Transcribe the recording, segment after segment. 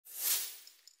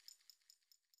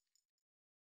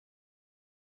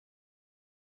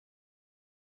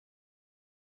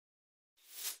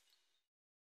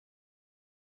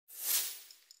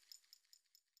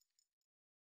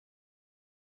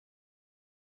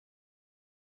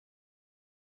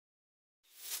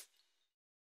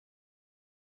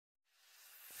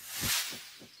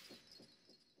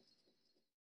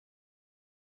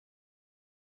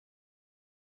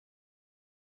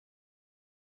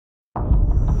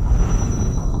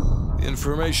The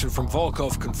information from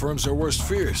Volkov confirms our worst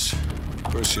fears.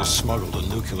 Perseus smuggled a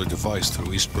nuclear device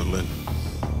through East Berlin.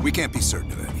 We can't be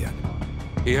certain of that yet.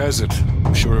 He has it.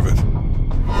 I'm sure of it.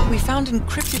 We found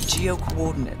encrypted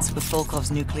geo-coordinates with Volkov's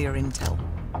nuclear intel.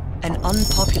 An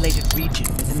unpopulated region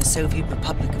within the Soviet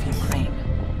Republic of Ukraine.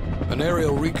 An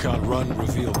aerial recon run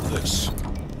revealed this.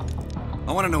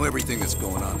 I want to know everything that's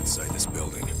going on inside this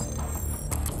building.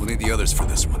 We'll need the others for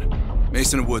this one.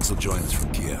 Mason and Woods will join us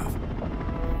from Kiev.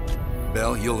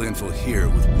 Bell, you'll infill here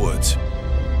with Woods.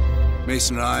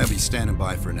 Mason and I will be standing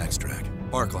by for an extract.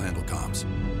 Park will handle comms.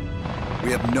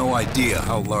 We have no idea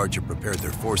how large or prepared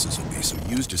their forces will be, so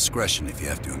use discretion if you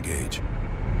have to engage.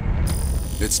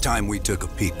 It's time we took a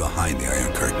peek behind the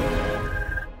Iron Curtain.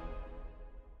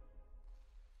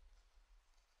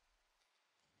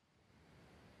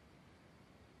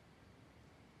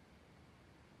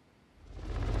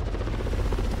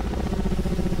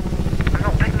 I'm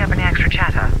not picking up any extra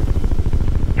chatter.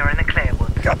 You're in the clear,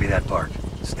 Woods. Copy that, Park.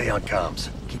 Stay on comms.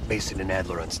 Keep Mason and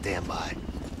Adler on standby.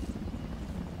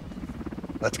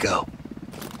 Let's go.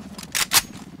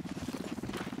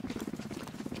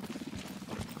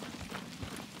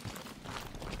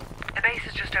 The base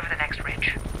is just over the next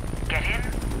ridge. Get in,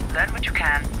 learn what you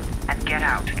can, and get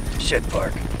out. Shit,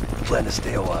 Park. Plan to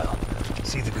stay a while.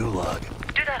 See the gulag.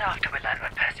 Do that after we learn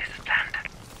what Perseus has planned.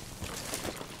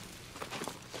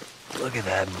 Look at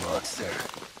that monster.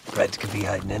 Reds could be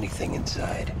hiding anything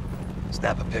inside.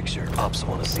 Snap a picture. Ops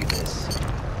want to see this.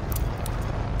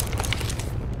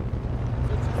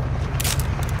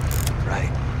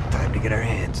 Right. Time to get our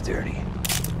hands dirty.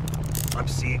 I'm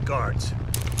seeing guards.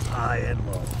 High and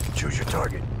low. Choose your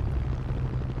target.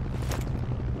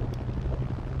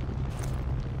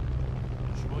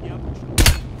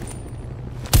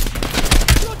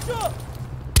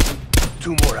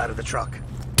 Two more out of the truck.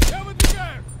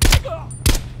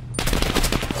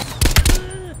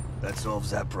 That solves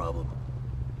that problem.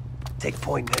 Take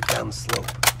point and head down the slope.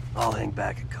 I'll hang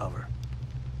back and cover.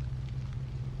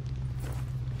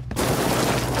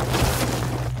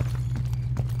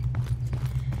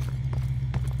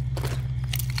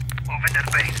 Move into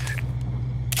the base.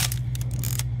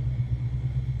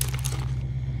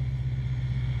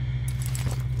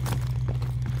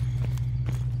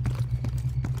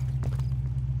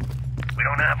 We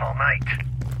don't have all night.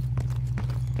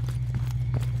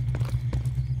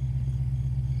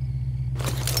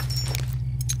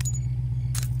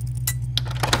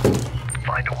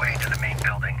 Find a way to the main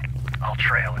building. I'll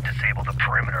trail and disable the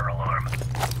perimeter alarm.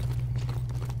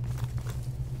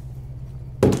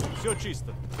 Все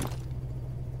чисто.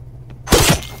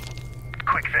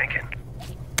 Quick thinking.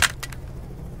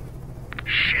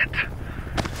 Shit.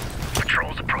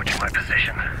 Patrol's approaching my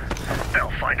position.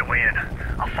 They'll find a way in.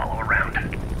 I'll follow around.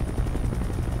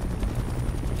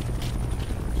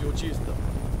 Все чисто.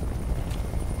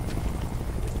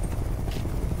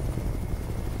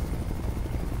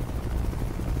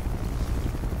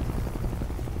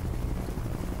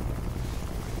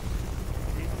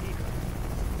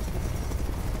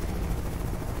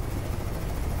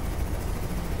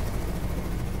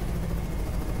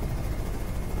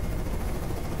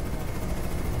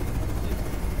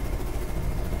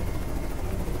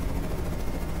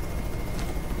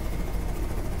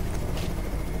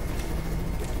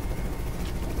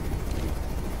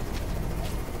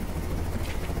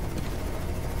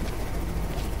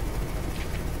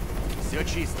 Все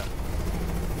чисто.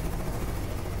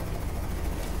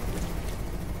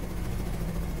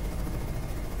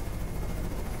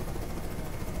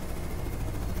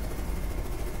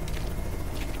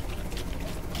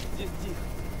 Здесь тихо.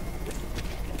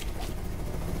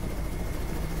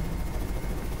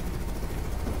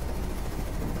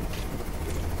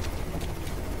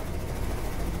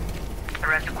 The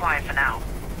rest are quiet for now.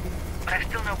 But I've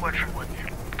still no word from Woods.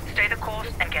 Stay the course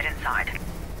and get inside.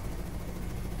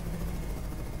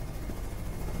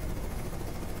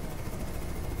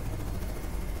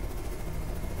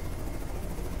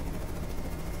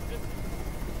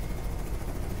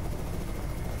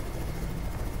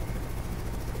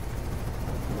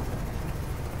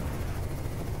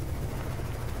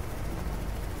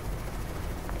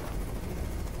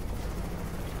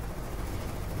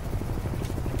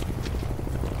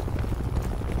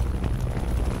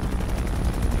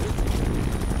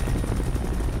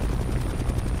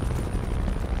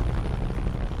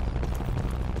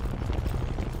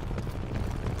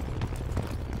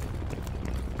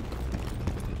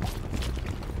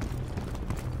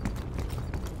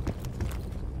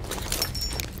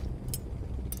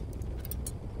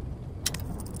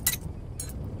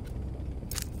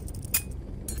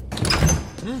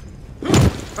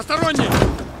 Посторонние!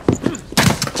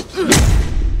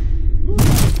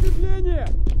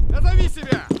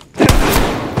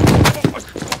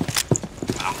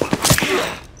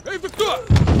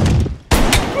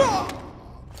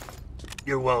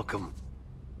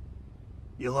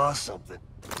 You lost something.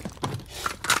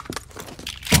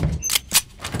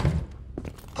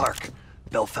 Park.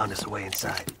 Bell found us a way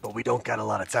inside, but we don't got a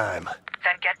lot of time.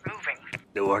 Then get moving.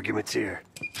 No arguments here.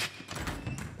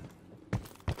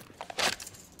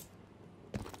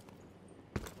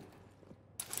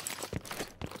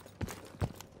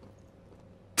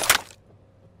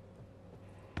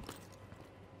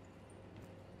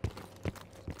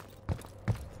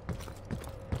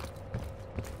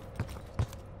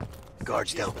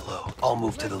 Guards down below. I'll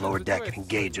move to the lower deck and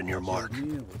engage on your mark.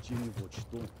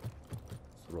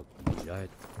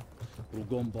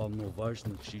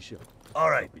 All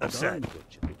right, I'm set.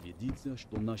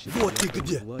 Вот ты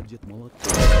где!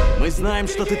 Мы знаем,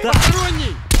 что ты там!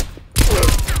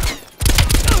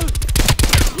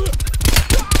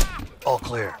 All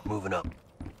clear. Moving up.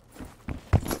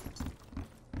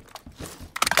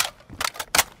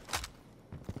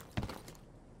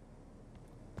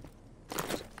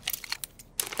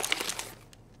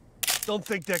 Don't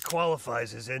think that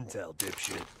qualifies as intel,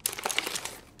 dipshit.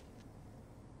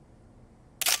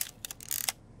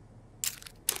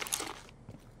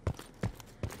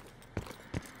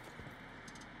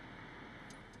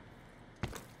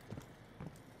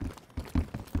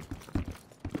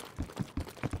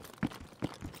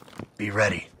 Be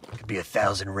ready. Could be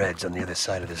 1,000 Reds on the other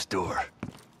side of this door.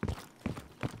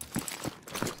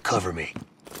 Cover me.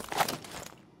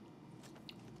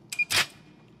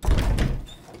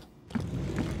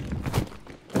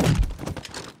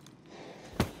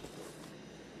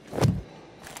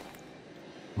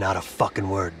 Not a fucking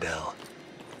word, Bell.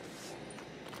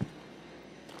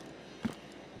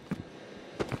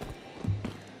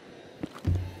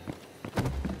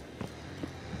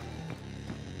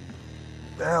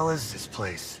 The hell is this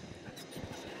place?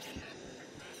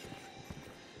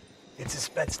 It's a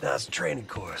Spetsnaz training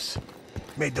course.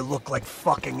 Made to look like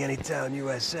fucking any town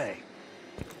USA.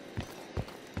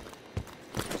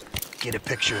 Get a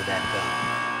picture of that, Bell.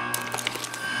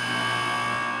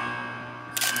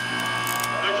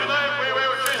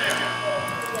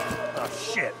 Oh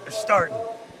shit, they're starting.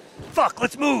 Fuck,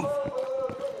 let's move!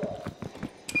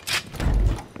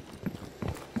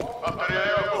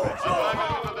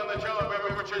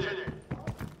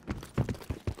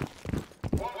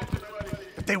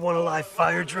 They want a live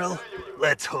fire drill?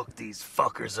 Let's hook these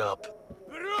fuckers up.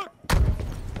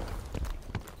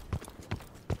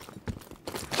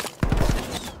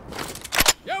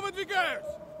 Я выдвигаюсь!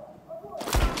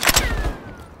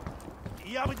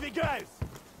 Я выдвигаюсь!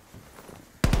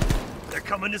 They're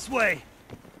coming this way.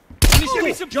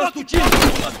 Just to chill!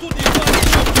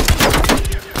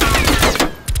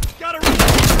 Gotta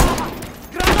reload!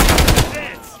 Granada!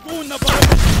 Dance! Вон на порог!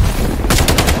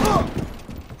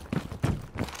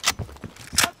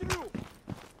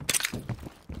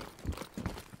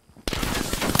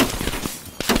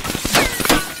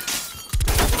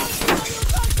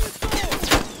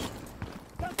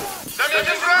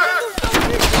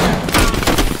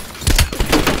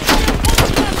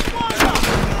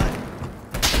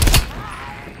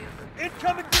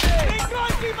 Incoming grenade!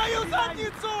 Прикройте мою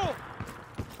задницу!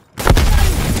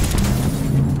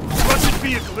 Russian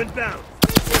vehicle inbound!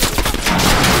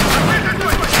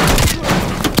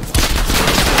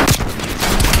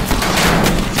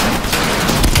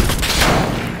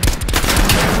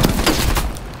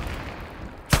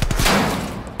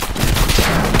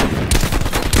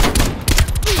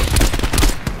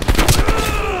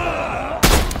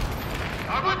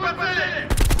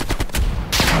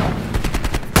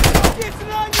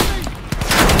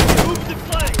 Move the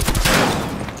flank!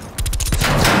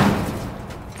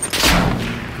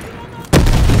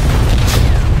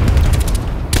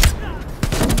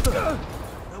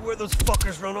 Now where those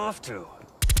fuckers run off to?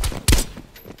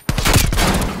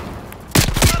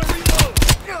 Gotta reload!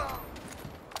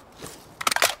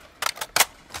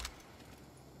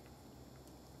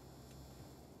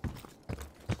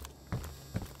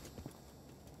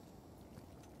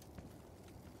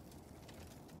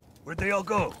 Where'd they all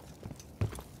go?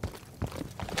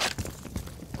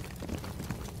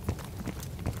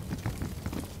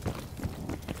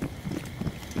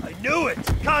 I knew it!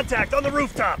 Contact on the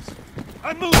rooftops!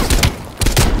 I'm moving!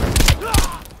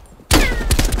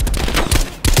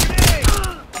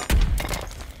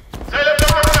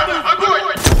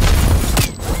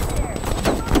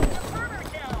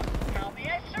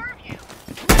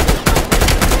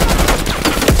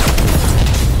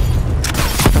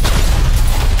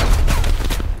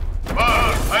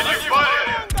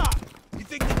 You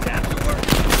think the taps are working?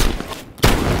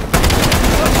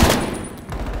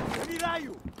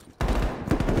 Проверяю!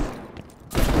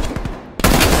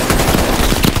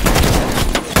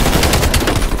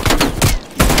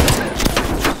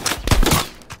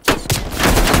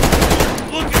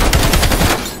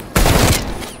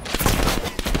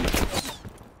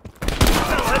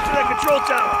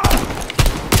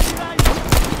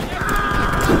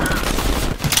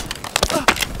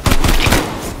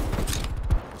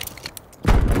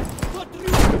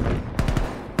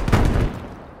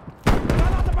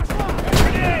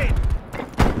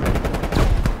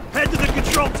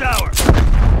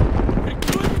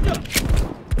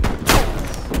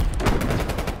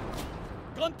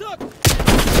 Контакт!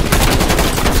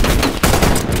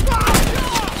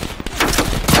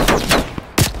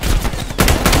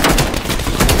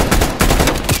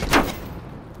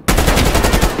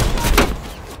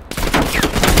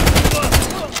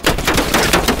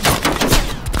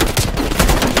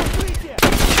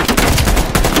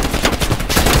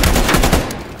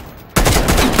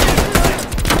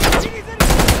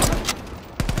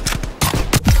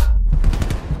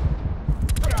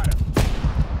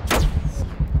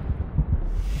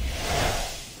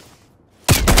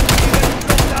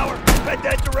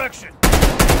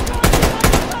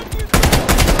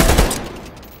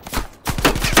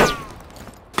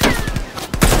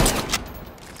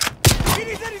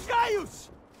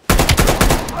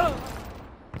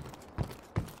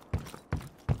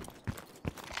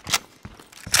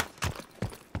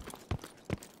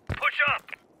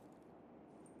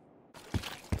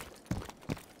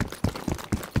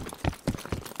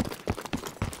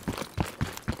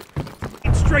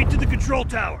 Straight to the control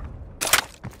tower.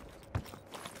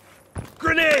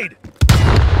 Grenade!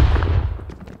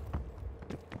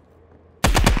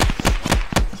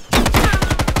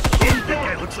 Shit, that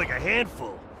guy looks like a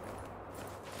handful.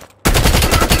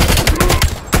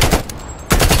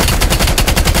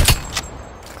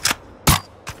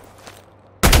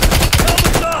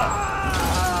 Helmet's up!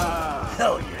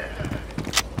 Hell yeah.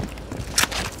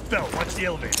 Bell, watch the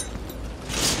elevator.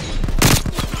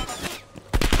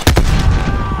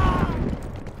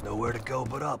 Nowhere to go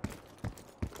but up.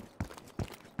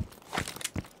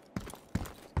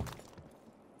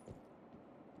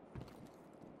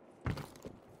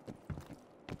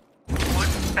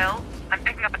 Bell, I'm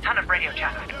picking up a ton of radio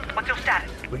chatter. What's your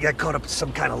status? We got caught up in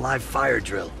some kind of live fire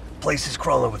drill. Place is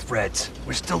crawling with Reds.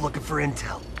 We're still looking for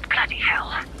intel. Bloody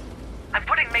hell. I'm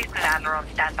putting Mason and Adler on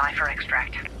standby for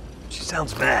extract. She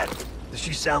sounds mad. Does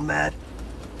she sound mad?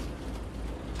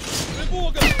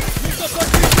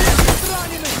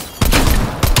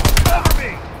 Cover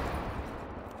me!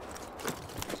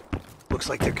 Looks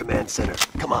like their command center.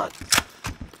 Come on.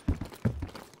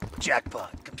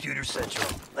 Jackpot, Computer Central.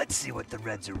 Let's see what the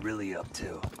Reds are really up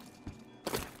to.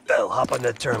 Bell, hop on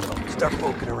that terminal. Start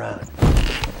poking around.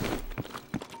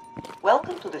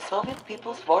 Welcome to the Soviet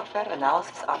People's Warfare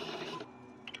Analysis Archive.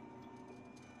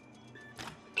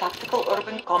 Tactical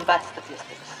Urban Combat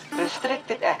Statistics.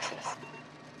 Restricted access.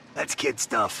 That's kid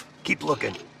stuff. Keep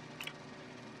looking.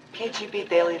 KGB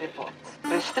daily reports.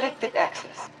 Restricted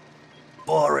access.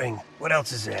 Boring. What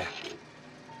else is there?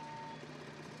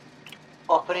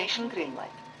 Operation Greenlight.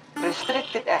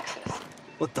 Restricted access.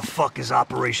 What the fuck is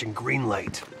Operation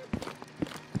Greenlight?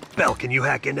 Bell, can you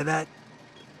hack into that?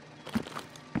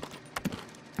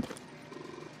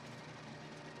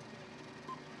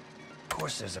 Of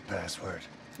course there's a password.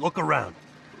 Look around.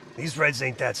 These Reds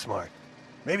ain't that smart.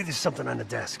 Maybe there's something on the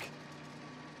desk.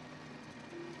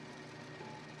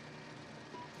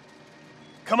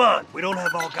 Come on, we don't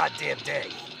have all goddamn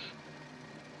day.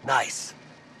 Nice.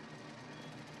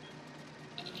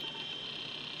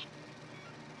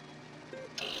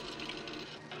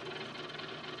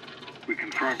 We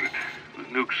confirmed it. The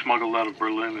nuke smuggled out of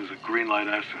Berlin is a Greenlight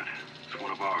asset. It's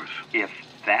one of ours. If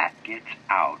that gets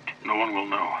out... No one will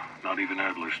know, not even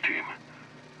Adler's team.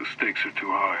 The stakes are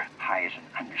too high. High is an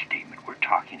understatement. We're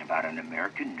talking about an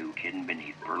American nuke hidden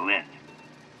beneath Berlin.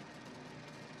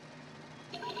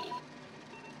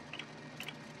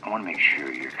 I want to make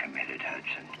sure you're committed,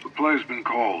 Hudson. The play's been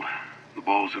called. The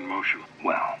ball's in motion.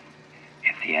 Well,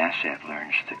 if the asset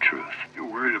learns the truth...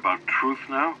 You're worried about truth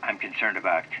now? I'm concerned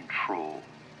about control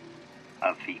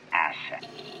of the asset.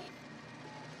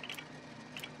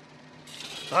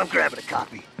 I'm grabbing a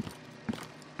copy.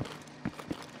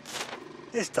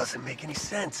 This doesn't make any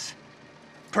sense.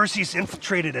 Perseus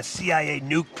infiltrated a CIA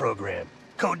nuke program,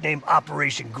 codenamed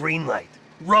Operation Greenlight,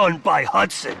 run by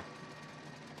Hudson.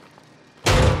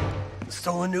 The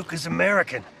stolen nuke is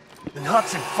American, and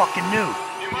Hudson fucking knew.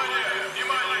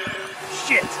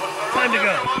 Shit! Time to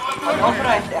go.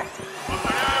 Unauthorized access.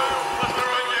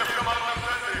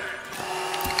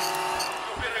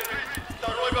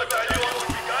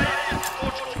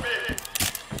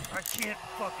 I can't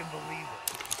fucking believe it.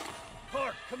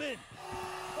 Park, come in.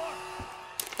 Park.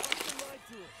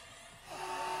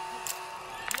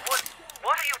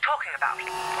 What are you talking about?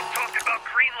 I'm talking about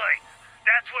Greenlight.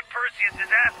 That's what Perseus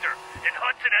is after, and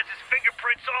Hudson has his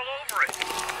fingerprints all over it.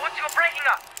 Once you're breaking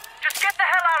up, just get the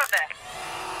hell out of there.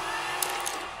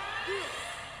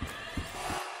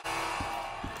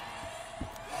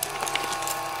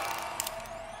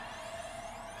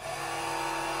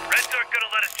 Reds aren't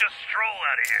gonna let us just stroll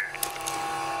out of here.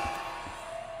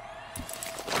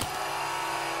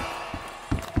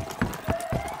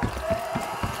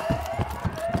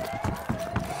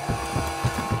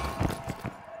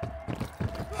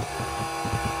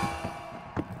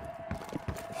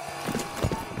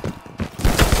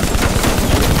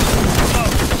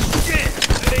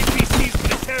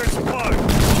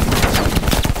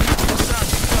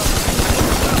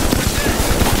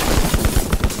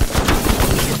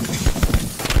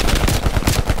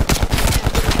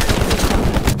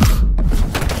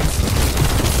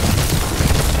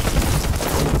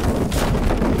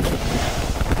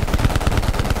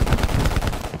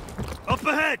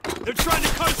 They're trying to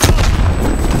cut us off!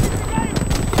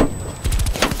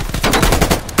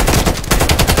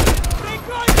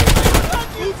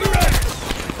 Move your ass!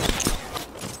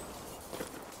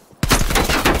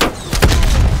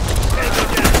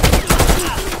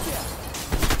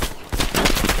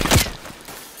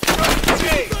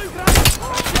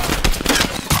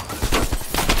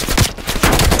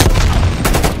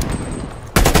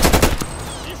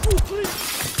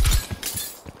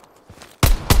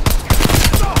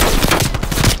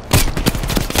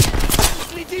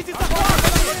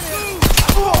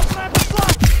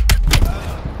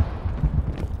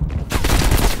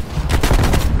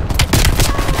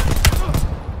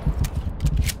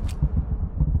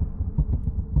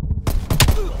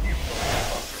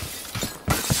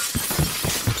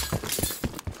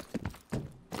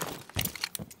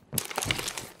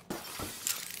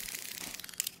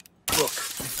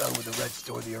 Where the Reds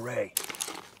store the array.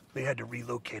 They had to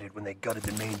relocate it when they gutted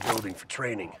the main building for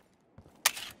training.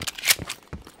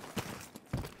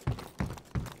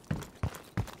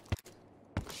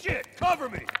 Shit! Cover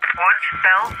me! Woods,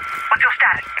 Bell, what's your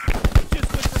status? Just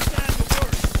went from bad to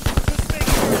worse. Just make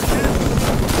sure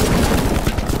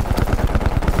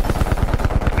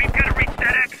We've got to reach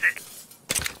that exit.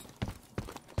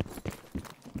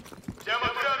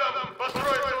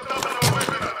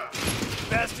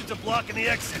 Bastards are blocking the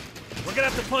exit. We're gonna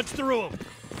have to punch through them.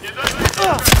 Heads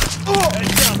up,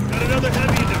 got another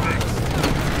heavy in the mix.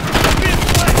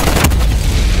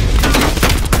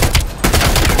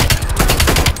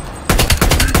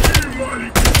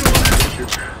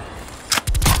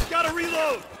 Gotta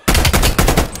reload!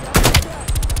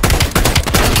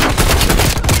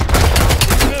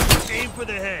 Remember, aim for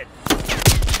the head.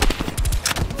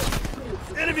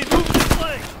 Enemy moving this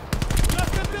flank!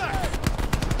 Left and back!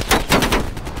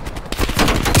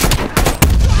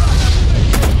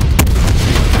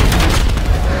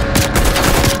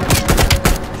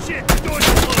 Shit, the doors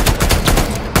are closed!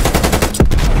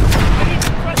 I need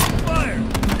suppressing fire!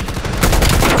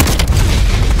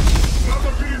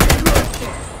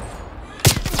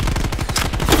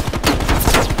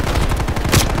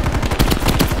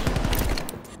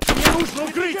 Мне нужно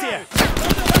укрытие!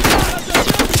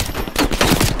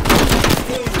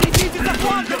 Следите за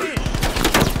флангами!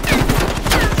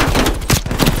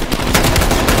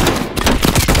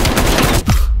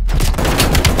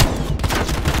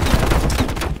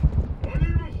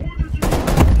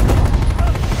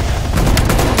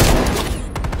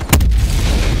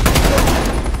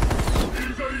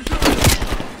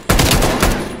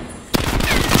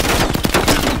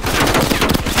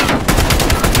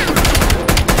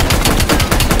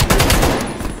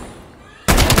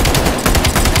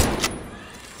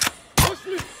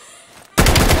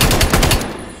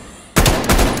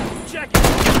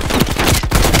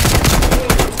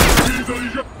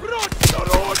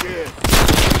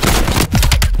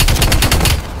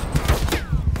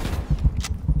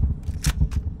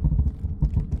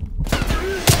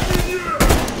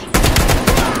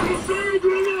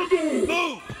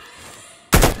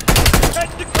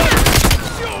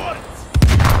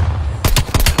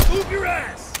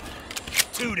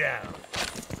 Two down.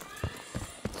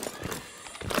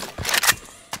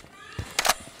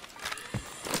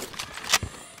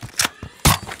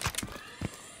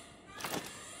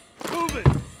 Move it.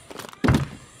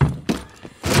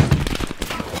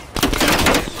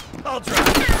 I'll drive.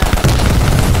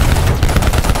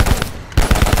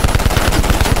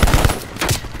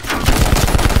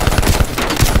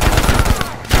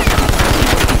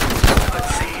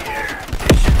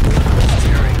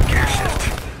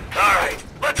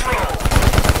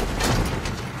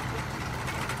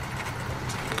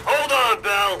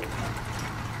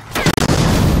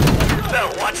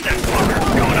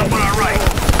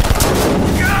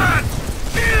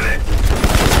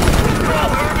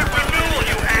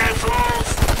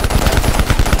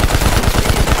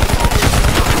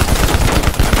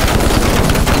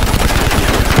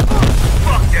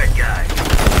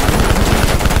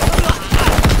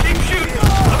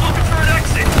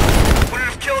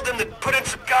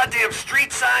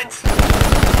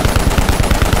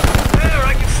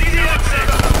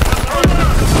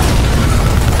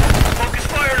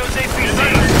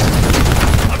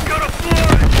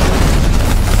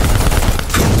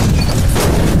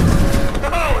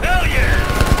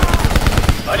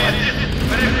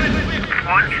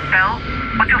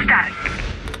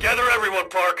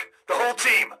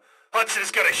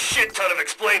 Hudson's got a shit ton of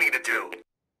explaining to do.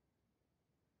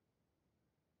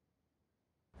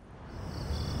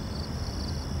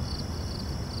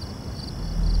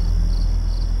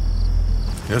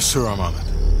 Yes, sir, I'm on it.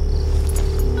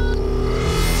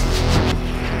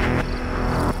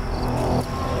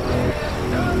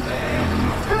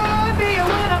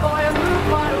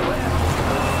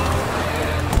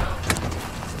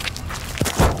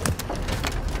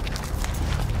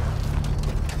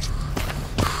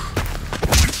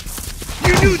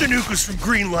 knew the nuke was from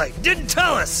Greenlight. Didn't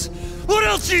tell us. What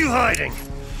else are you hiding?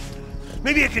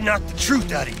 Maybe I can knock the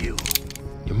truth out of you.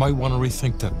 You might want to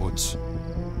rethink that, Woods.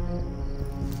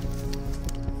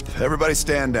 Everybody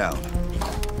stand down.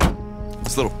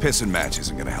 This little pissing match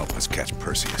isn't gonna help us catch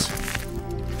Perseus.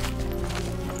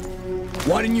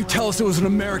 Why didn't you tell us it was an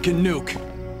American nuke?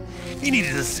 He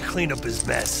needed us to clean up his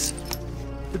mess.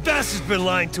 The bastard's been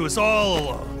lying to us all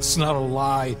along. It's not a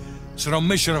lie. It's an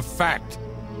omission of fact.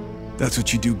 That's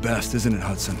what you do best, isn't it,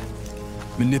 Hudson?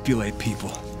 Manipulate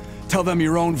people. Tell them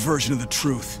your own version of the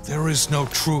truth. There is no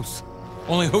truth.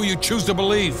 Only who you choose to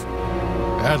believe.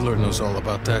 Adler knows all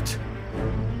about that.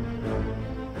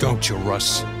 Don't you,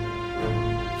 Russ?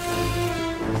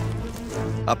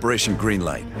 Operation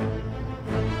Greenlight.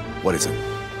 What is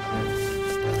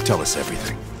it? Tell us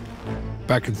everything.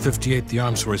 Back in '58, the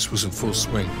arms race was in full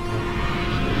swing.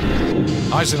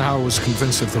 Eisenhower was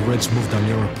convinced if the Reds moved on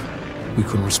Europe, we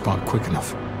couldn't respond quick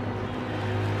enough.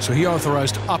 So he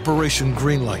authorized Operation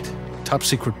Greenlight, a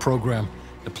top-secret program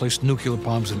that placed nuclear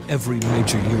bombs in every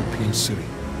major European city.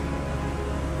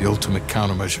 The ultimate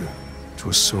countermeasure to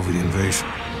a Soviet invasion.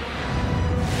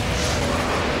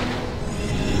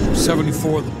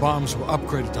 74 of the bombs were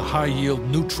upgraded to high-yield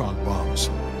neutron bombs,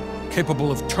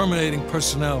 capable of terminating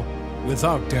personnel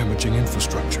without damaging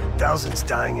infrastructure. Thousands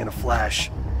dying in a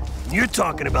flash. You're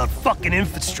talking about fucking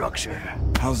infrastructure.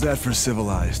 How's that for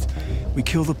civilized? We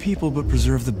kill the people but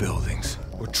preserve the buildings.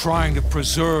 We're trying to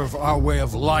preserve our way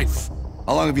of life.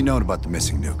 How long have you known about the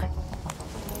missing nuke?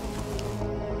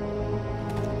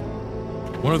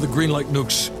 One of the Greenlight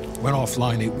nukes went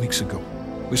offline 8 weeks ago.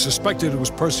 We suspected it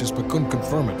was Perseus, but couldn't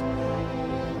confirm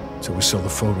it. So we saw the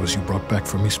photos you brought back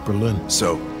from East Berlin.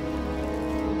 So,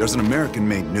 there's an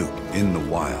American-made nuke in the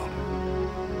wild.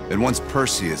 And once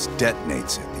Perseus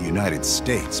detonates it, the United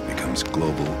States becomes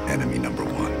global enemy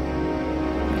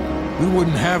 #1. We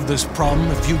wouldn't have this problem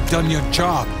if you'd done your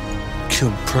job.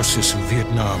 Killed Perseus in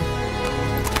Vietnam.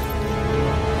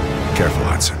 Careful,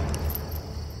 Hudson.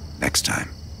 Next time,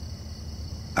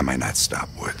 I might not stop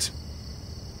Woods.